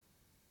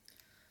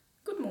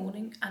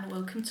morning and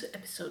welcome to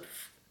episode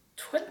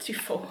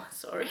 24,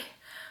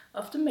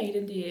 of the Made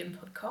in the AM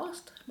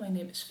podcast. My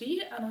name is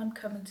Fie and I'm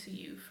coming to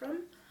you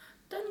from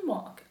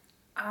Denmark.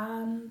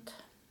 And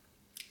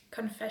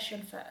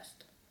confession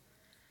first.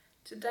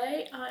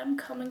 Today I am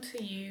coming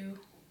to you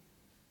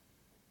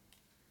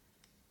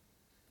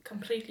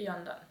completely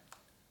undone.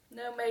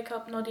 No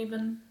makeup, not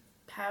even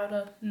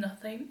powder,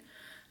 nothing.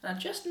 And I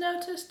just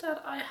noticed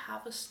that I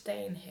have a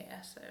stain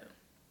here, so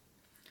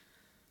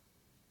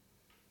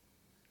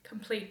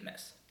complete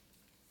mess.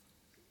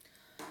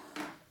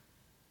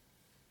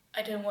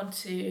 I don't want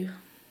to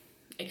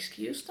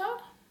excuse that,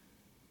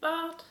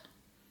 but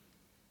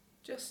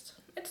it's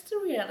the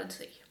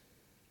reality.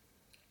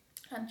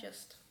 And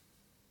just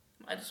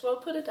might as well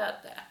put it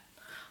out there.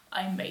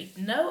 I made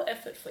no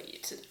effort for you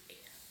today.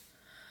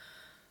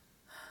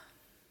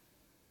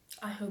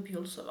 I hope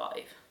you'll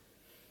survive.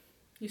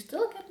 You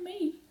still get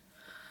me.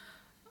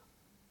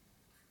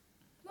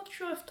 Not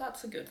sure if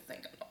that's a good thing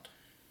or not.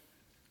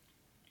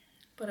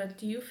 But I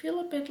do feel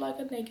a bit like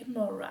a naked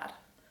molerat.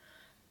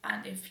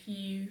 And if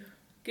you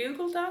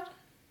Google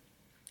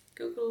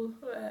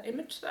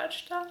image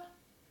search that,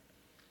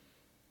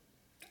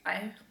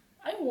 I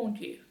warned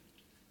you.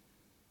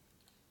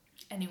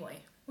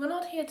 Anyway, we're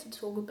not here to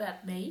talk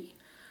about me,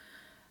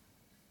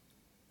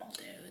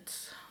 although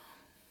it's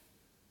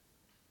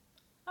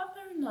a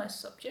very nice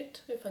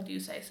subject, if I do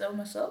say so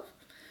myself.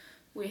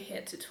 We're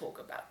here to talk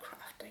about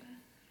crafting.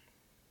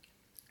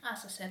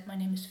 As I said, my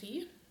name is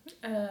Fie.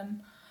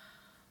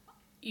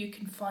 You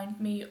can find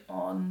me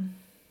on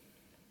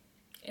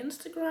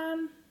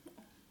Instagram,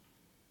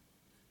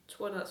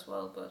 Twitter as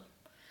well, but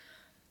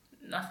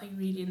nothing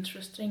really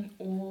interesting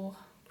or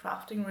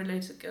crafting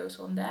related goes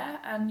on there.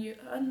 And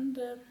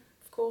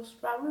of course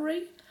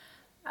Ravelry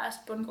as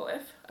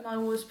Boncugu, and I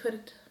always put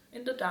it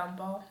in the down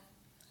bar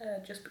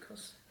just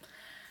because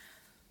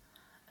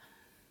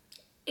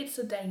it's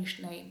a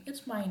Danish name,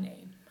 it's my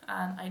name,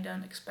 and I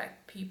don't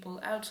expect people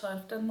outside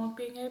of Denmark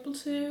being able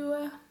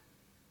to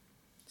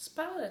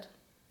spell it.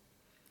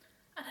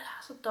 And it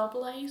has a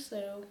double A,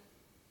 so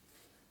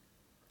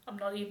I'm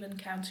not even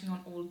counting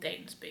on all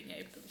Danes being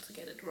able to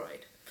get it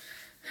right.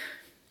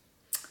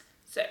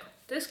 So,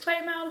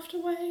 disclaimer out of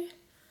the way.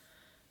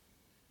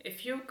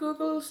 If you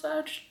Google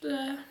search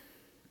the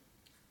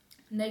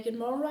naked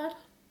molerat,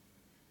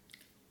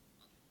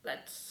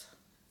 let's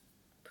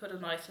put a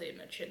nice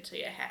image into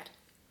your head.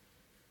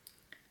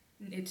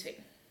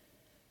 Knitting.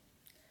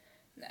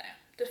 Now,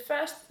 the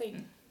first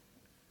thing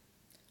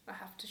I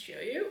have to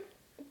show you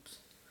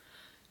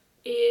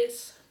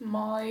is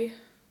I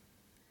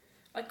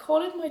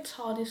call it my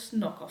Tardis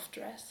knockoff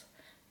dress.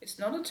 It's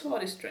not a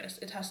Tardis dress,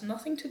 it has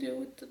nothing to do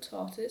with the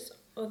Tardis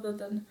other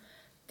than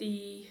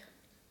the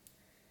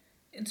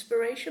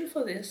inspiration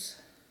for this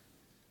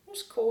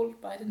was called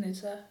by the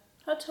knitter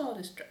her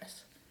Tardis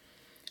dress.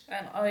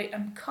 And I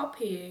am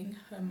copying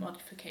her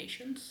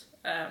modifications.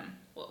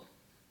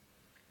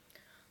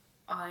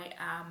 I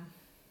am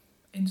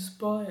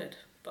inspired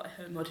by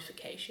her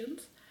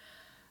modifications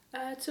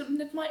to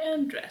knit my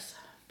own dress,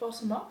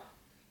 bottom up.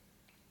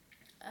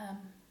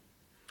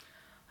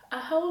 A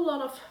whole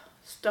lot of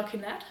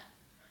stockinette.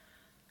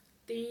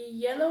 The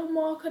yellow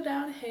marker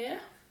down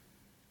here,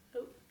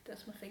 oh,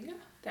 that's my finger,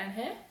 down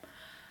here,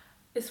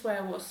 is where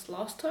I was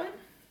last time.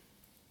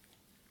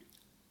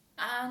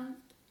 And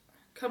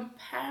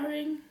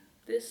comparing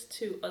this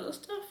to other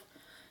stuff,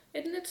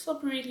 it knits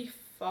up really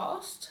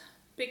fast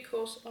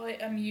because I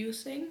am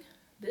using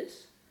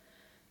this.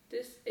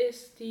 This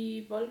is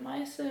the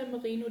Wollmeise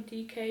Merino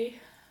DK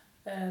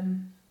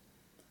in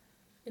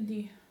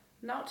the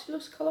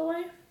Nautilus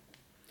colorway.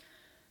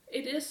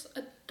 It is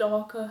a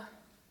darker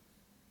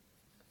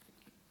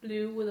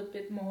blue with a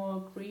bit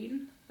more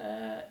green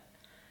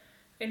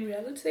in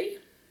reality.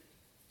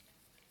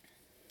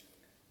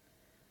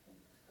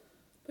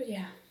 But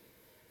yeah,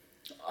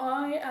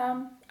 I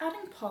am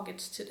adding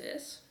pockets to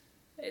this.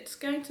 It's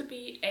going to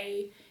be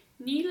a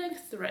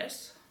knee-length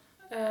dress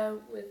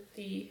with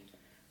the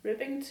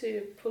ribbing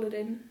to pull it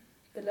in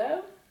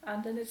below,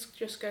 and then it's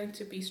just going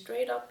to be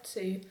straight up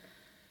to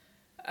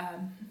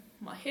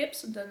my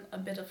hips, and then a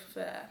bit of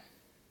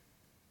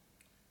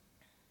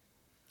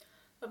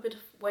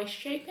waist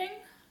shaping,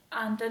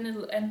 and then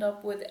it'll end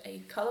up with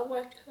a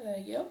colorwork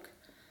yoke,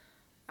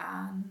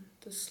 and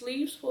the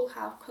sleeves will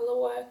have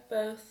colorwork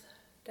both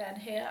down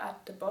here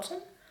at the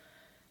bottom.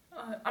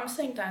 I'm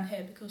saying down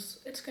here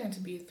because it's going to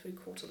be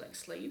 3/4 length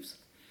sleeves,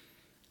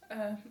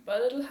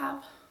 but it'll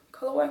have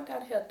colorwork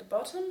down here at the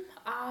bottom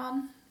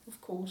and of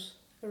course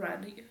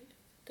around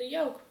the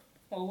yoke,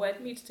 or where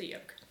it meets the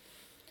yoke.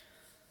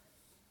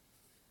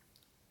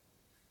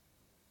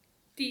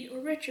 The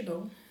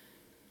original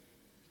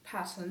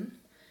pattern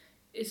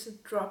is a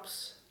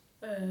drops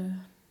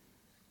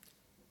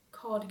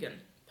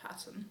cardigan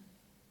pattern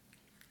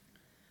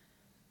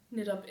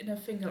knit up in a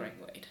fingering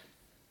weight.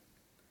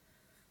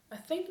 I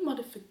think the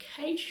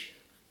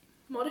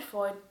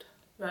modified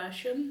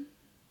version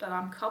that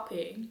I'm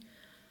copying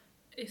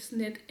is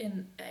knit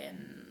in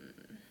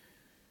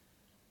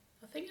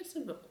I think it's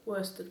a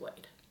worsted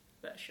weight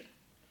version.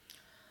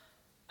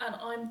 and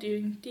I'm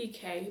doing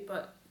DK,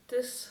 but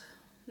this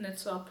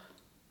knits up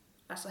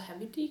as a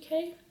heavy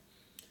DK.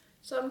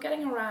 So I'm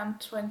getting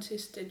around 20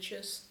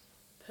 stitches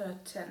per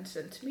 10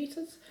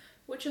 centimeters,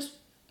 which is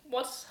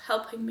what's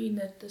helping me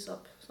knit this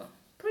up so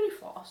pretty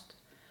fast.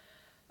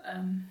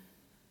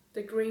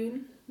 The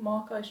green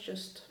marker is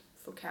just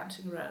for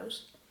counting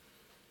rows.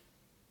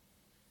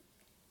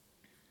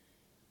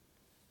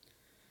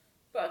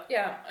 But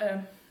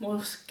yeah, what I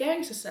was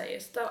going to say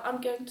is that I'm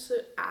going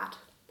to add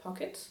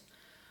pockets.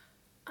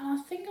 And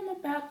I think I'm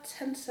about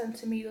 10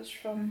 centimeters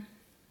from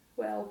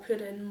where I'll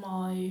put in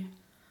my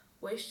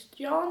waist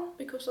yarn,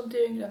 because I'm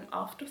doing them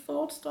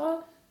afterthought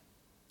style.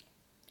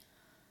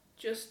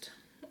 Just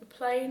a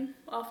plain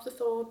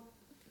afterthought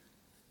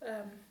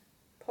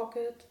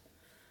pocket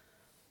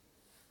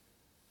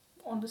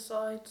on the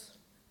sides,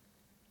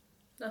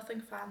 nothing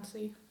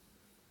fancy.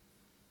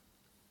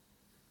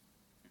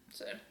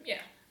 So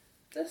yeah,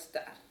 just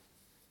that.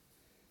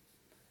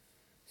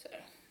 So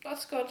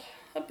that's got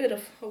a bit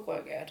of a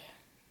workout.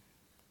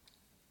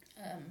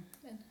 And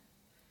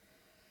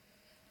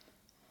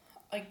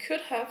I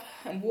could have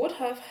and would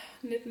have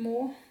knit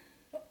more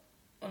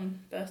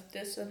on both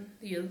this and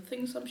the other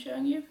things I'm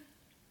showing you,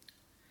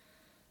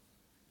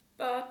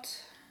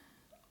 but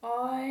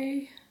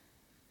I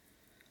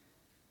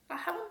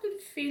haven't been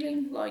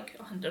feeling like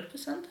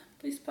 100%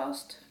 these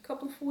past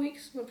couple of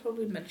weeks. I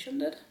probably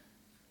mentioned it.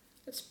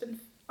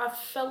 I've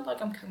felt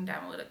like I'm coming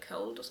down with a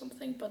cold or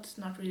something, but it's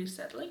not really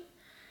settling.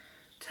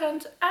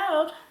 Turns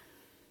out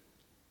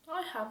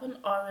I have an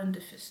iron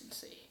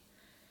deficiency.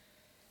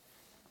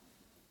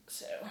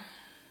 So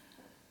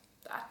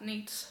that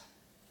needs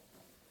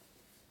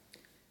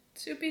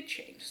to be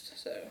changed.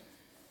 So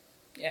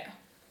yeah,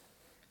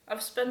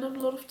 I've spent a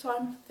lot of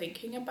time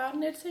thinking about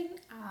knitting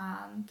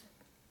and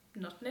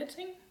not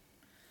knitting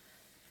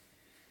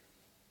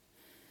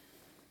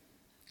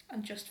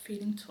and just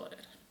feeling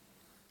tired.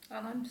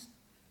 And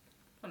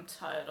I'm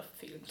tired of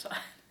feeling tired.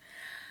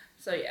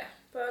 So yeah,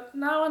 but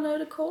now I know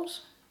the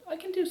cause, I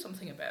can do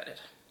something about it.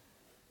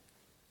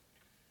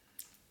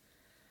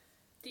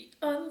 The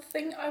other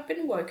thing I've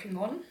been working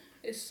on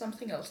is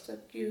something else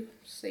that you've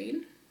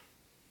seen.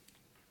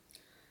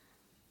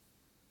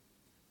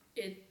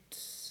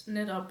 It's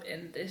knit up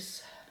in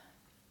this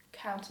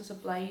Countess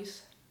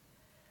Ablaze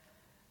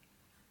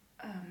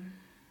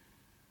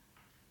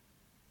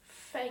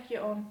Fake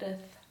Your Own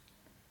Death,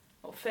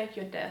 or Fake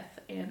Your Death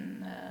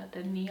in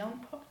the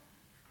neon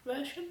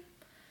version.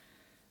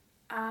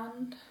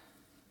 And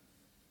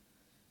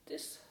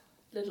this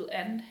little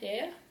end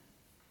here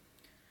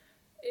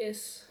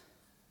is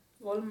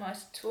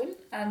Wollmeise twin,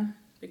 and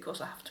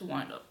because I have to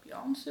wind up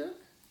yarn soon,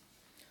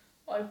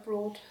 I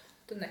brought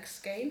the next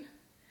skein.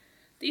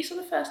 These are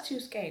the first two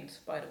skeins,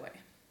 by the way.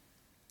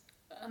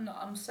 And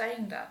I'm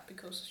saying that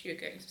because you're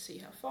going to see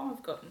how far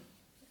I've gotten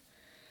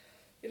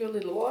in a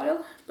little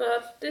while,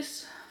 but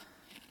this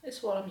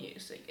is what I'm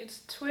using.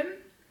 It's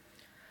twin,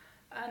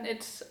 and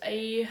it's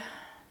a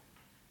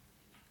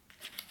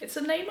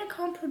name I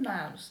can't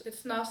pronounce.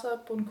 It's Nazar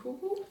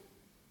Boncugu.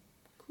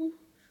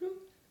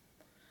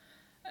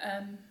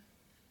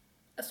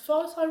 As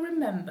far as I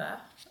remember,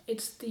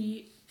 it's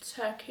the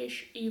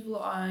Turkish evil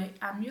eye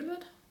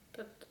amulet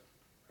that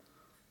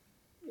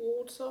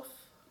wards off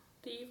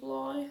the evil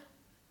eye,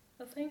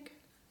 I think.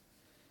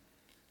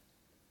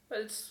 But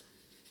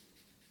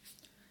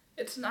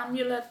it's an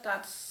amulet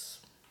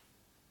that's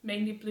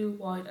mainly blue,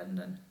 white, and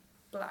then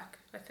black,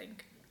 I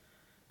think,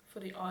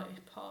 for the eye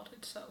part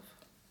itself.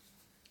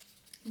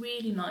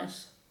 Really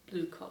nice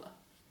blue colour.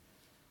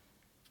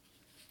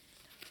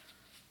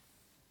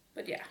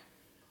 But yeah,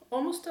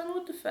 almost done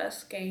with the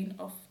first skein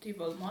of the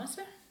Wollmeise.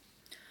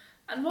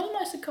 And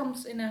Wollmeise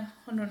comes in a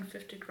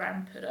 150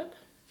 gram put up.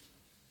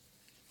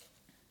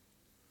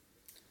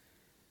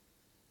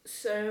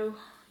 So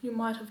you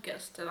might have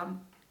guessed that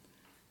I'm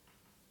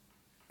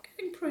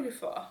getting pretty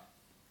far.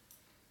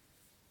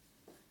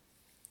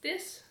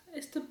 This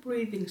is the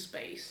Breathing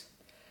Space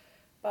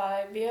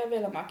by Via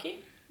Velamaki.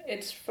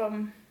 It's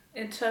from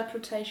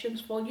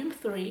Interpretations Volume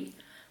 3,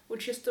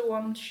 which is the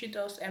one she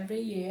does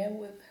every year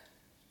with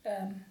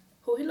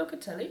Joji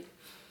Locatelli.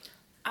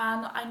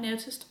 And I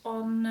noticed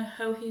on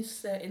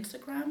Joji's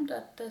Instagram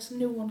that there's a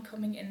new one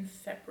coming in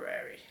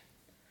February.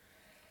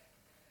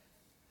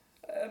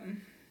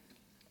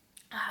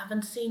 I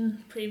haven't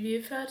seen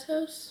preview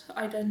photos.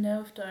 I don't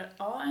know if there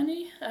are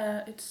any.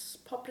 It's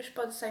published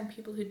by the same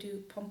people who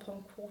do Pom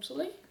Pom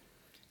Quarterly.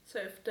 So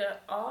if there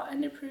are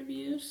any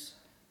previews,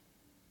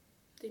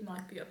 they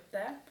might be up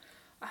there.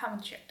 I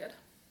haven't checked it.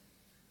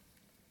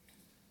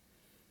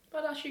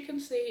 But as you can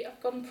see,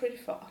 I've gotten pretty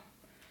far.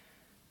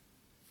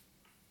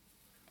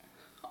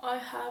 I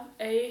have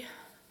a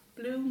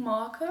blue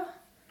marker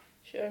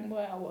showing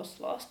where I was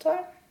last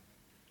time.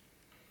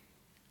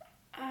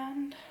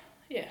 And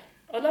yeah,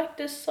 I like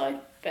this side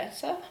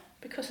better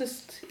because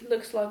it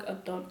looks like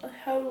I've done a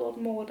whole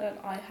lot more than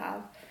I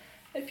have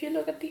if you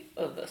look at the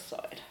other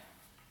side.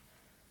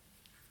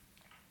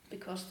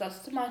 Because that's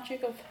the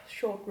magic of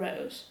short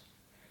rows.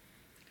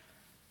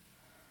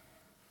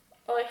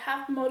 I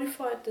have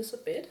modified this a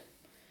bit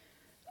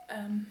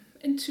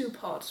in two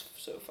parts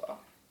so far.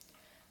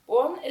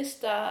 One is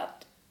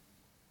that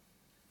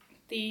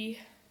the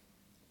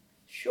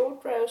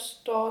short rows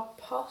start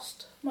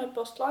past my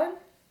bust line,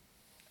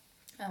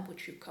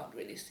 which you can't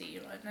really see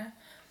right now.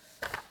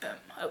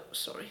 Oh,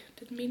 sorry,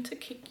 didn't mean to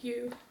kick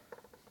you.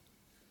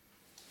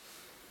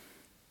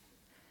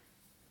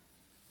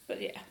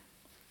 But yeah,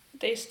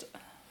 they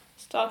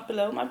start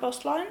below my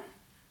bust line.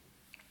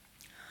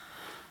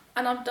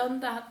 And I've done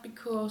that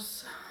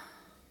because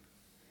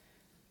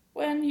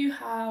when you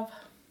have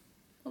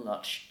a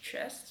large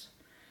chest,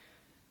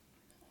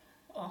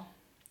 or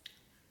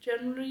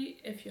generally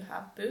if you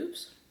have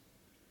boobs,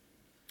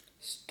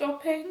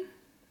 stopping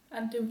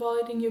and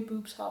dividing your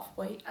boobs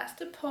halfway, as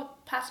the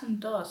pattern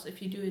does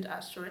if you do it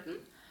as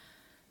written,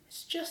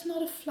 it's just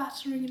not a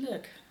flattering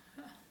look.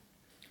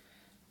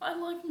 I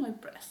like my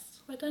breasts.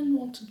 I don't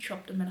want to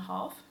chop them in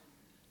half.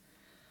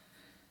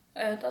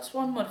 That's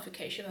one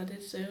modification I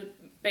did. So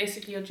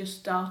basically I just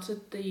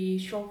started the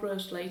short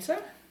rows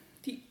later.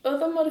 The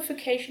other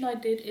modification I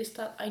did is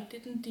that I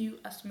didn't do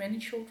as many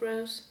short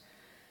rows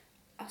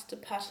as the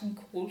pattern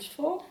calls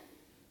for.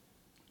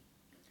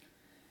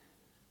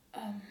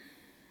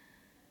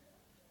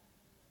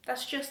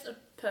 That's just a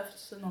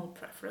personal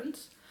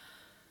preference.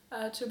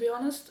 To be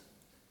honest,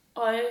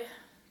 I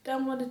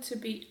don't want it to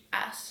be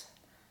as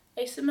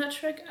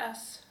asymmetric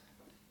as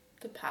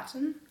the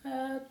pattern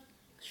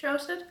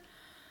shows it.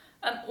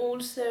 And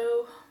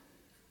also,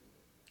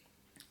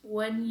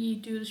 when you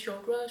do the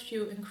short rows,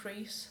 you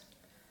increase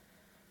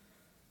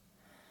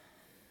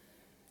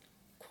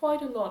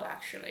quite a lot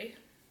actually.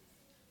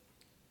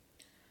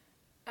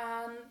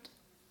 And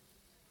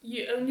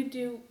you only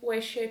do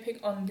waist shaping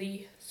on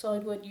the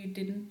side where you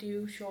didn't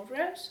do short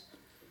rows.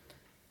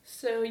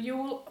 So you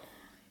will,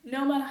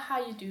 no matter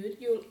how you do it,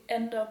 you'll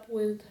end up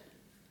with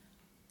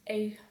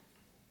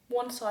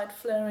one side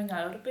flaring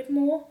out a bit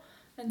more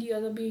and the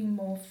other being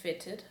more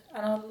fitted.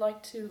 And I'd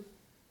like to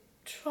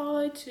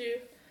try to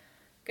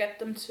get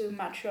them to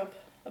match up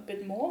a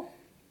bit more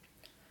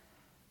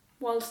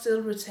while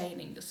still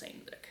retaining the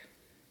same look.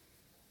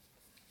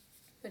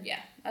 But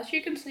yeah, as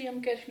you can see,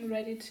 I'm getting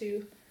ready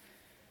to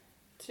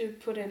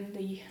put in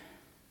the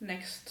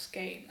next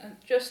skein, and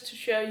just to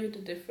show you the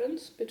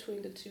difference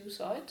between the two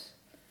sides.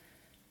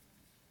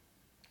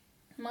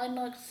 Might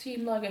not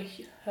seem like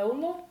a whole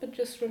lot, but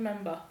just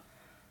remember,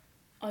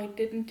 I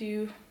didn't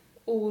do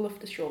all of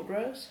the short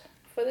rows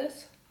for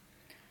this.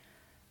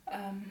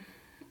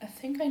 I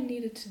think I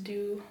needed to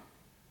do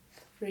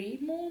 3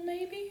 more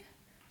maybe,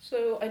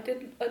 so I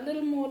did a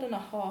little more than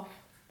half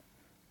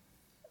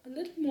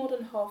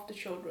the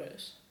short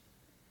rows.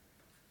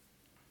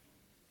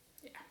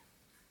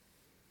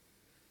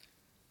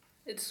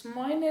 It's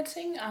my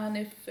knitting, and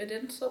if it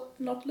ends up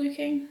not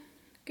looking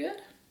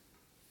good,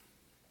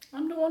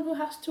 I'm the one who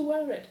has to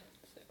wear it.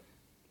 So,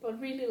 I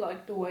really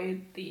like the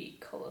way the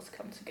colours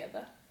come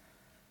together.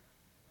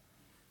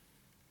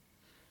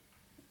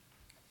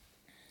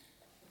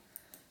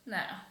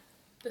 Now,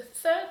 the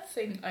third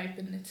thing I've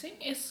been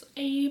knitting is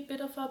a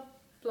bit of a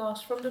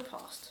blast from the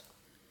past.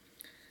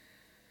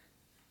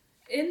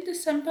 In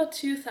December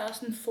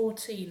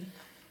 2014,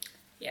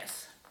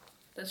 yes,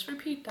 let's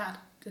repeat that,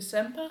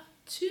 December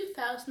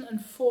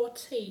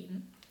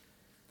 2014,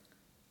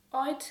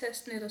 I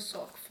test knit a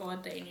sock for a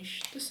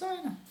Danish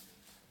designer.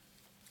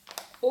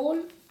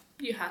 All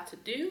you had to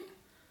do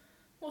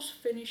was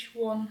finish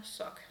one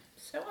sock,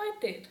 so I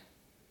did.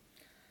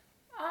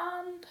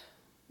 And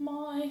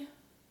my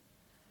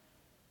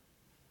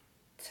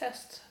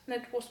test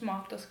knit was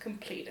marked as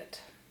completed.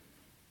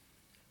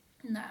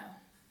 Now,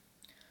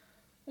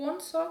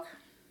 one sock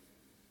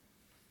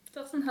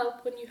doesn't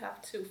help when you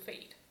have 2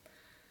 feet.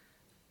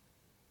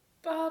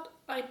 But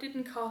I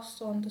didn't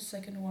cast on the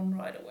second one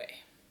right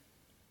away,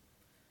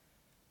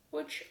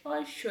 which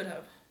I should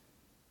have.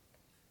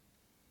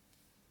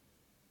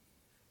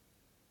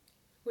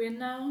 We're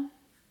now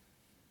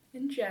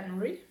in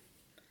January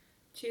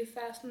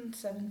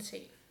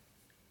 2017,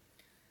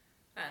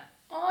 and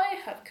I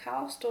have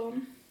cast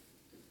on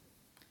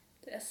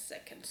the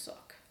second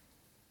sock.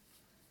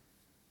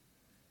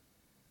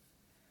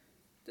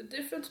 The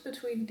difference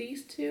between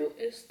these two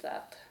is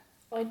that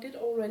I did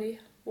already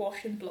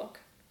wash and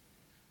block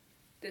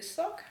this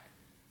sock,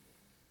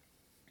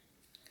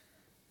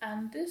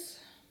 and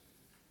this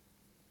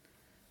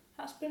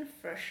has been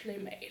freshly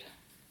made.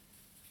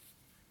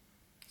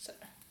 So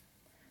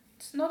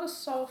it's not as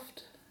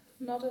soft,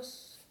 not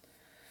as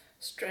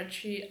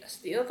stretchy as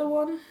the other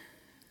one,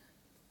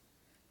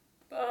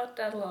 but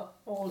that'll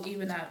all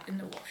even out in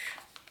the wash.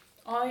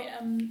 I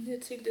am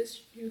knitting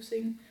this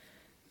using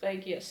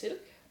Regia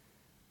silk,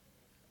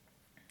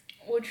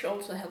 which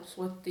also helps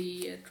with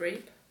the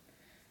drape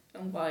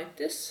and why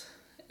this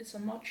is a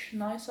much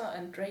nicer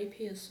and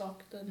drapier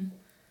sock than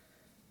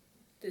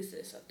this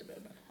is at the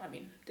moment. I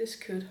mean, this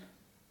could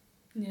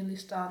nearly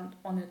stand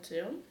on its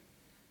own,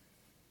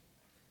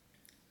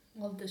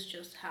 while this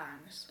just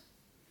hangs.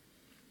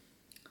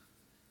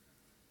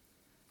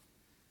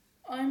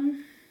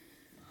 I'm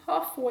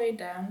halfway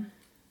down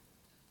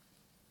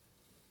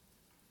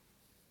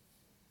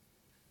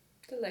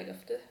the leg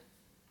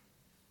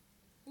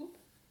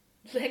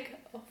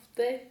of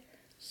the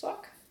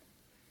sock.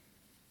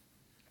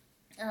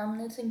 And I'm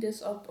knitting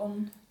this up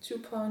on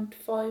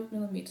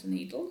 2.5mm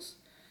needles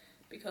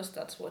because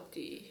that's what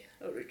the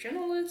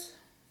original is,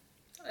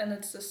 and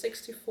it's the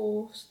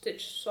 64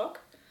 stitch sock.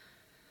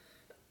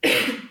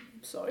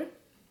 Sorry.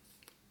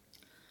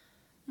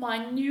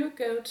 My new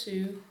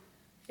go-to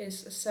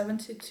is a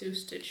 72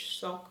 stitch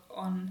sock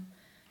on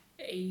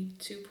a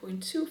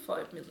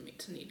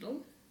 2.25mm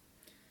needle.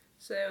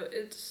 So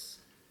it's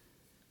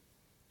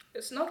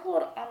not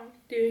what I'm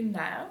doing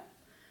now,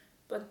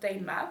 but they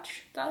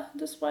match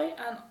this way,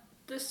 and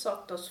this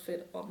sock does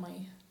fit on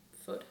my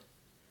foot.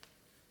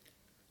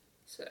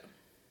 So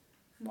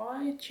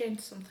why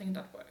change something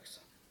that works?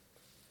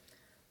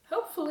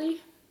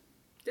 Hopefully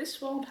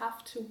this won't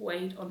have to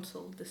wait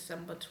until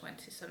December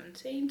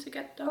 2017 to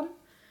get done.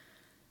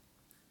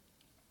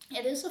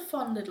 It is a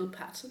fun little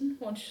pattern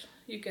once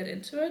you get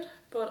into it,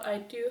 but I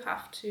do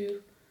have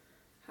to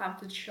have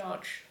the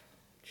chart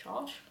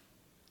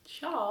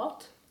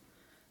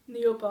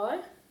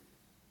nearby.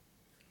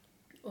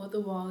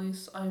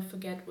 Otherwise, I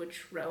forget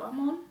which row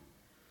I'm on.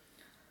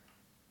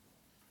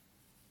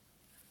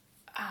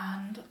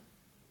 And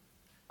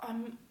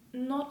I'm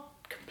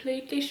not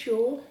completely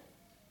sure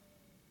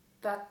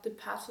that the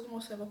pattern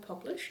was ever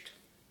published.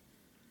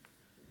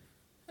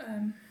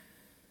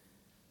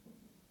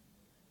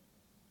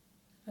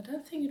 I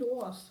don't think it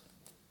was.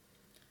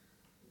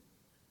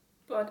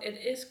 But it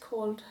is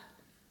called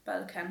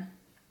Balkan,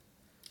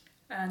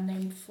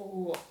 named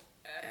for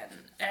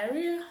an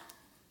area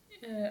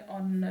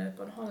on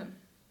Bornholm,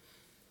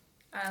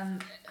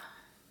 and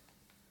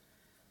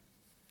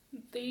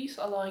these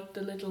are like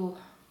the little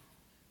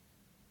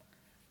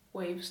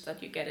waves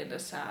that you get in the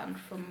sand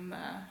from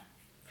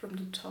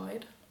the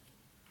tide.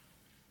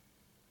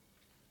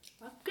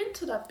 I've been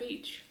to that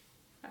beach,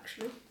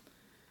 actually.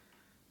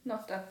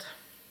 Not that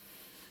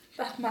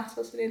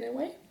matters in any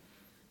way.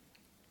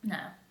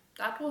 Now,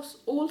 that was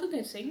all the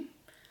knitting.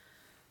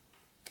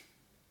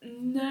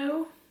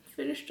 No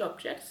finished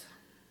objects.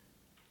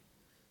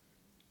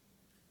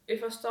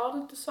 If I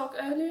started the sock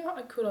earlier,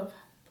 I could have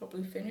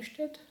probably finished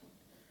it,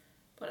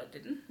 but I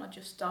didn't. I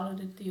just started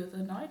it the other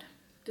night,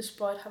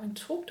 despite having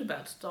talked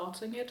about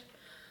starting it,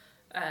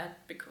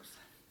 because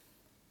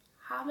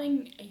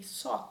having a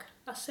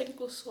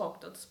single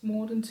sock that's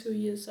more than 2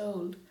 years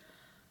old,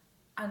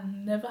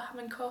 and never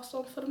having cast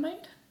on for the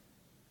maid,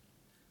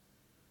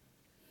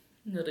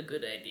 not a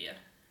good idea.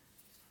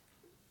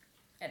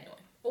 Anyway,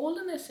 all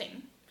the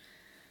knitting,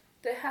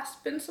 there has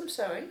been some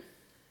sewing.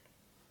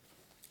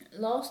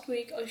 Last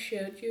week I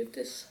showed you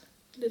this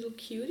little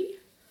cutie,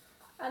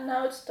 and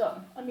now it's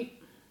done. I mean,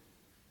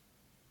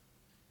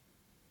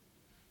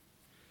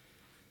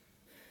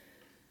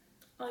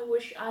 I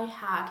wish I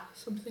had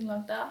something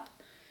like that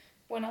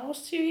when I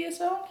was 2 years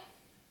old,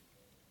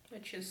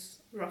 which is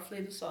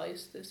roughly the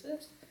size this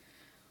is.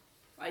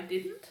 I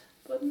didn't,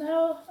 but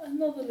now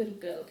another little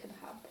girl can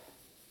have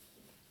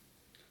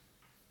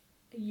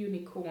a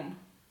unicorn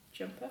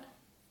jumper,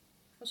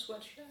 a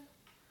sweatshirt.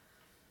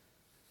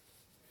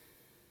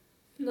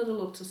 Not a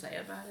lot to say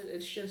about it,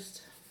 it's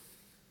just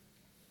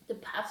the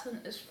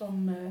pattern is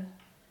from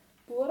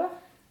Bora,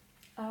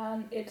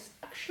 and it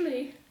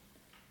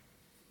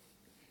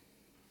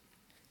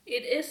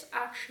is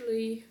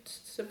actually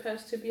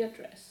supposed to be a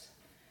dress.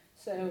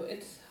 So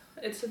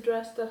it's a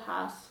dress that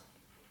has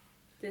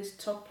this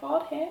top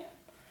part here,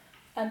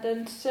 and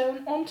then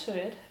sewn onto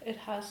it, it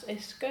has a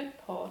skirt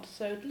part.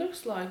 So it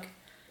looks like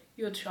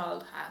your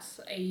child has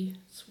a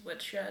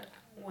sweatshirt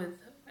with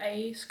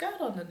a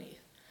skirt underneath,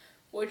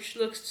 which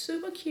looks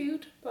super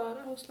cute, but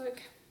I was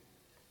like,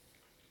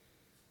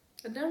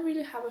 I don't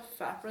really have a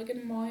fabric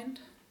in mind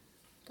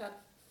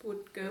that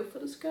would go for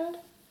the skirt.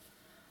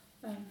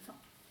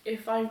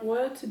 If I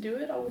were to do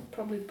it, I would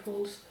probably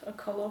pull a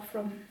colour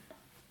from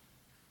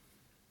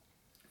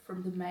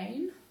the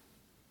main.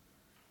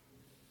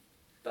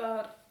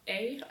 But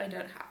A, I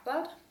don't have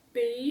that.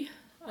 B,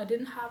 I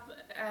didn't have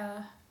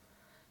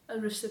a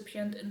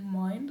recipient in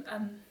mind,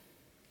 and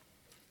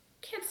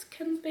kids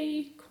can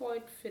be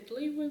quite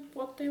fiddly with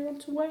what they want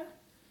to wear.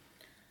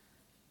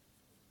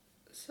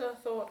 So I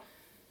thought,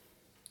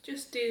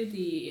 just do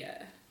the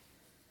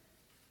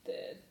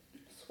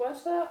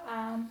sweater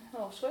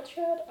or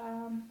sweatshirt,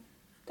 and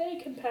they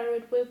can pair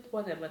it with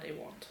whatever they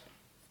want.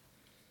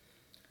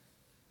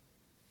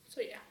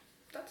 So yeah,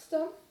 that's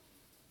done.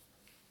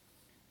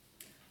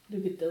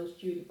 Look at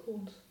those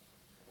unicorns.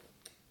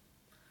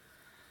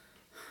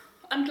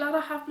 I'm glad I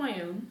have my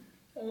own,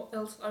 or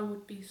else I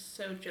would be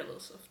so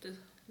jealous of the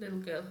little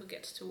girl who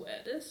gets to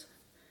wear this,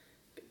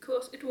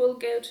 because it will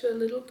go to a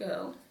little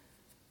girl.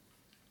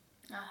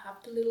 I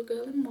have the little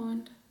girl in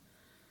mind.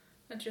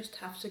 I just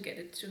have to get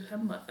it to her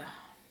mother.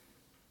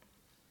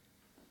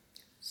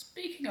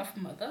 Speaking of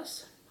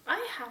mothers,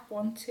 I have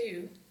one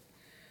too,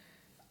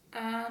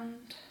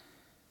 and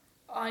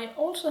I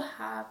also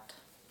had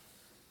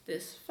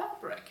this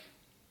fabric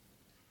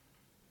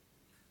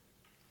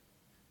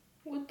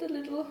with the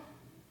little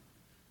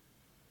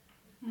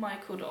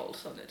Maiko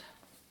dolls on it.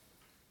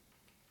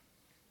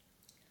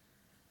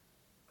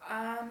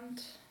 And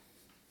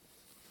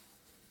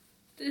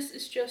this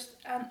is just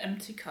an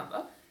empty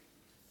cover.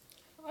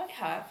 I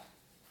have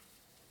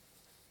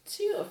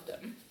 2 of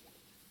them.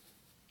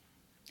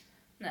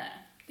 Now,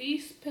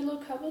 these pillow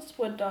covers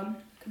were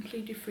done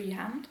completely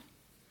freehand,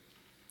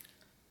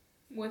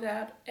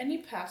 without any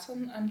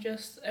pattern and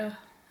just an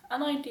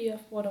idea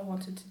of what I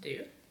wanted to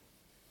do.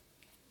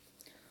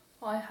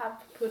 I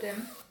have put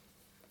in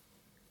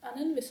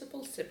an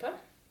invisible zipper,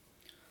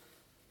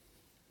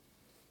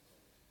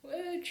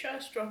 which I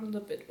struggled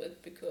a bit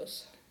with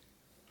because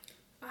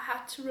I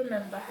had to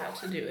remember how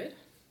to do it.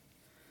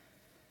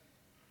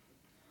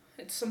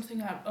 It's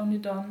something I've only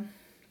done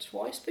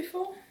twice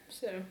before,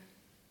 so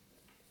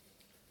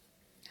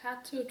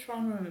had to try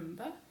and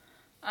remember,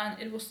 and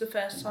it was the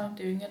first time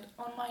doing it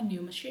on my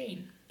new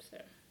machine,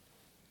 so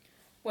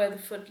where the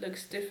foot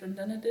looks different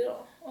than it did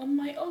on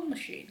my old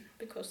machine,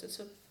 because it's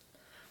a,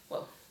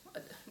 well,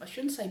 I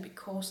shouldn't say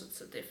because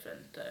it's a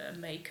different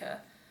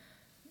maker,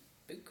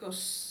 because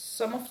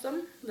some of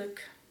them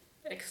look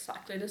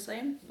exactly the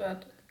same,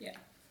 but yeah,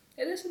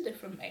 it is a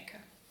different maker.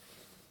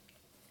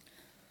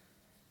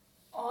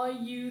 I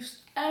used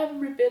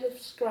every bit of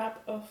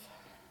scrap of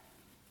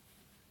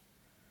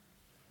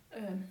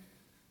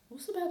I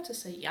was about to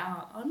say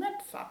yarn, I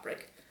meant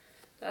fabric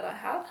that I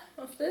had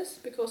of this,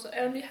 because I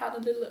only had a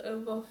little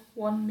over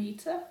 1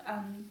 meter,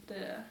 and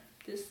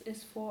this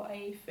is for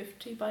a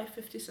 50 by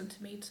 50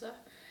 centimeter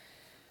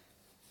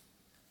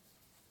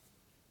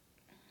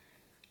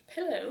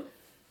pillow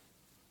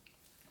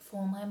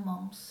for my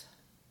mom's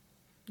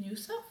new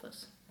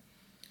sofas.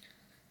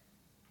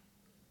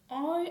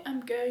 I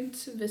am going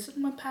to visit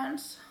my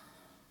parents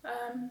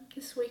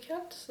this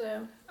weekend,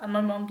 so, and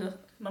my mom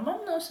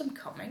knows I'm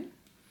coming.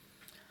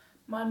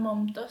 My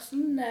mom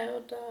doesn't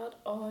know that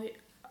I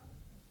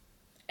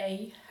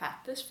A, had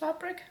this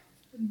fabric,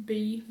 and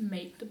B,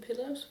 made the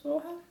pillows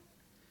for her.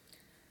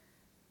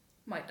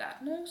 My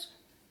dad knows,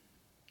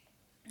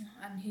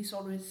 and he's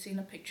already seen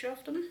a picture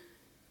of them.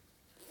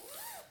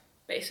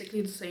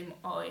 Basically the same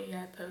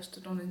I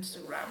posted on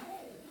Instagram.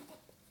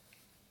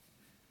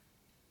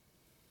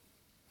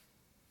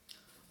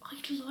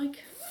 I'd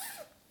like,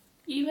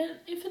 even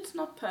if it's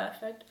not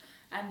perfect,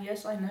 and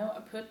yes, I know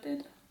I put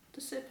the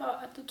zipper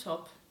at the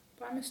top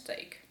by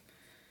mistake.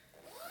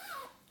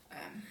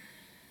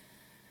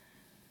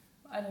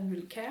 I don't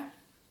really care.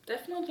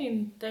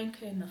 Definitely don't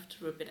care enough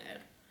to rip it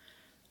out.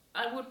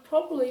 I would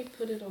probably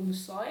put it on the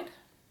side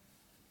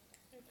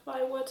if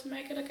I were to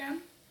make it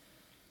again.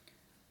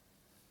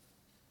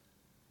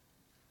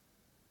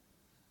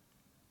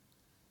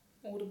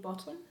 Or the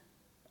bottom,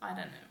 I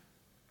don't know.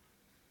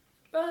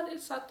 But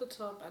it's at the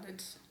top,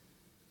 and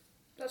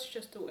that's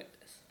just the way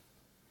it is.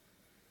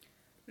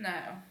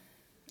 Now,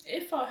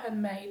 if I had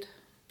made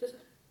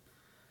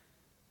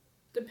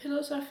the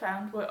pillows I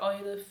found were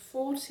either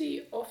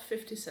 40 or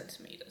 50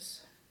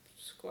 centimeters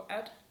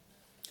squared.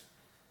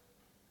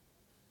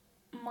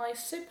 My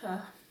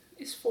zipper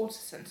is 40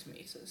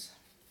 centimeters,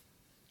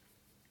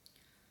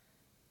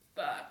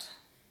 but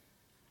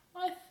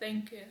I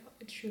think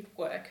it should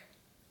work,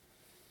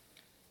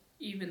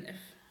 even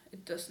if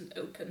it doesn't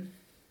open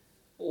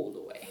all the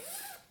way.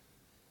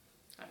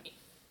 I mean,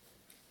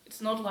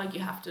 it's not like you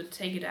have to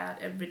take it out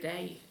every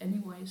day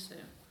anyway, so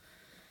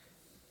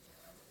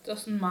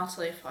doesn't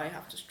matter if I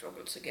have to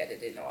struggle to get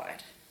it in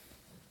right.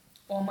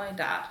 Or my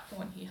dad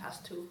when he has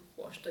to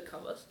wash the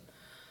covers.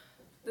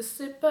 The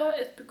zipper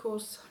is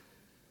because,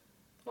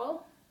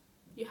 well,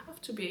 you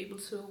have to be able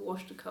to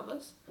wash the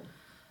covers.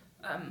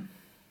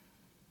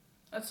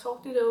 I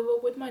talked it over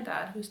with my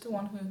dad, who's the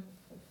one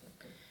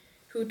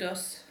who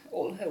does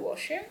all her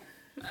washing,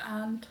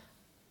 and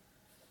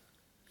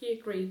he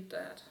agreed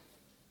that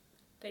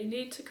they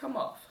need to come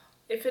off.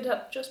 If it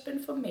had just been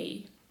for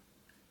me,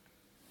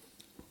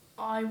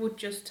 I would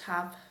just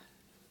have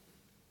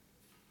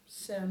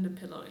sewn the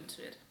pillow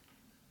into it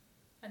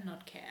and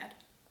not cared.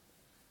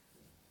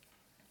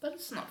 But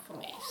it's not for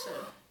me, so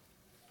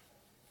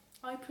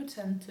I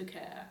pretend to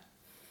care.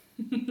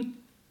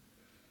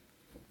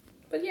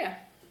 But yeah,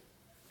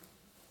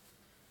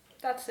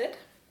 that's it.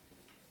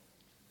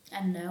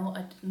 And no,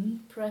 I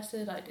didn't press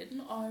it, I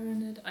didn't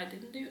iron it, I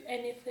didn't do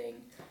anything.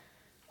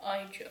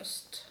 I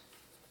just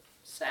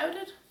sewed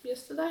it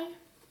yesterday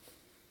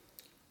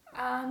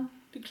and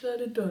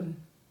declared it done.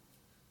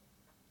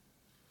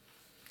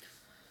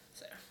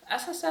 So,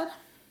 as I said,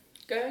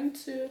 going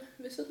to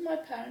visit my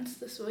parents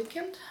this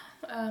weekend.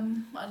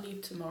 I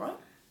leave tomorrow.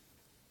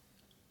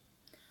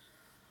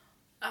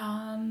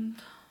 And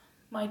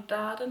my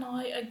dad and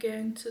I are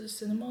going to the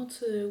cinema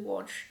to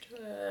watch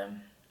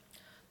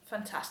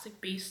Fantastic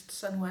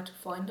Beasts and Where to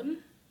Find Them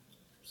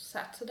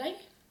Saturday.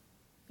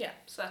 Yeah,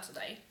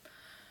 Saturday.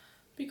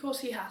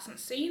 Because he hasn't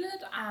seen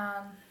it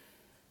and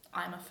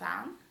I'm a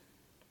fan.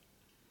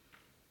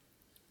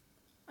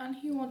 And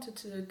he wanted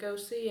to go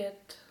see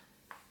it.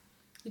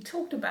 He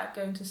talked about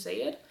going to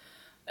see it,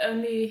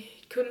 only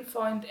he couldn't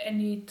find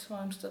any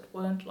times that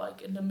weren't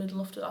like in the middle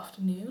of the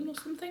afternoon or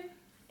something.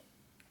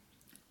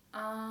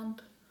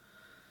 And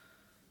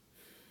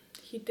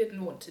he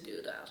didn't want to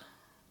do that.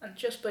 And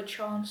just by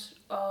chance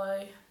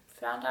I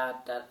found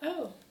out that,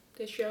 oh,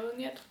 they're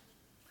showing it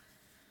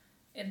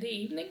in the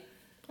evening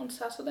on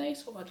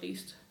Saturdays, or at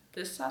least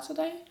this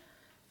Saturday.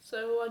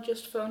 So I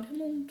just phoned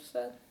him and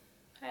said,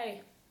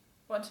 hey,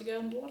 want to go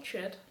and watch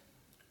it?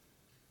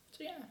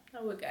 So yeah,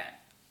 there we go.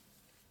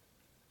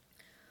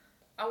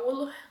 I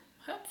will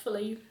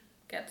hopefully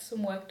get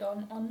some work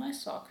done on my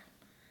sock,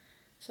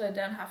 so I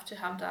don't have to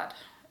have that,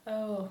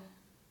 oh,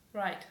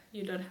 right,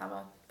 you don't have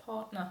a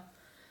partner,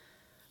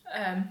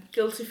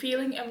 guilty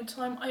feeling every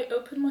time I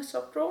open my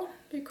sock drawer,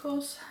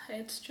 because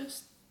it's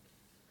just,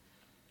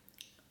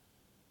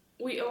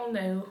 we all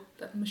know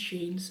that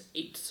machines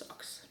eat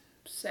socks.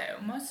 So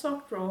my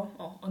sock drawer,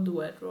 or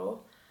underwear drawer,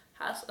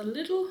 has a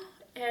little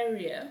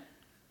area,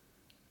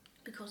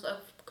 because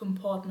I've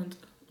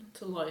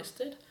compartmentalized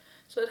it,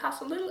 so it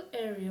has a little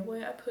area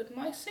where I put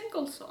my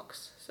single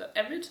socks. So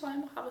every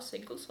time I have a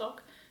single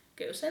sock,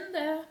 it goes in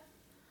there,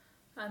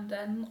 and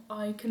then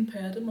I can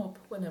pair them up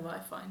whenever I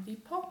find the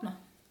partner.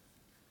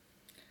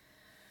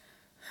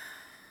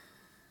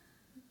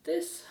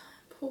 This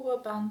poor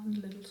abandoned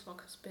little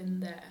sock has been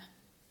there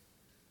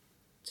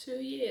 2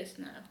 years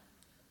now,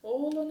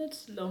 all on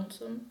its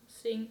lonesome,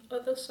 seeing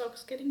other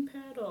socks getting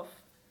paired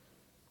off.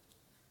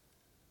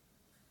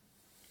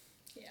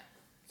 Yeah,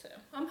 so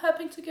I'm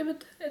hoping to give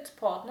it its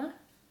partner.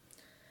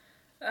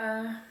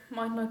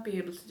 Might not be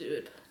able to do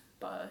it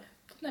by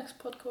the next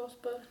podcast,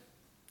 but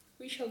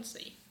we shall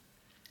see.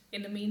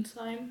 In the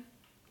meantime,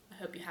 I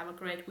hope you have a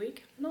great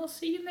week, and I'll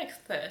see you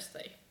next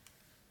Thursday.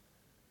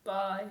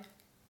 Bye.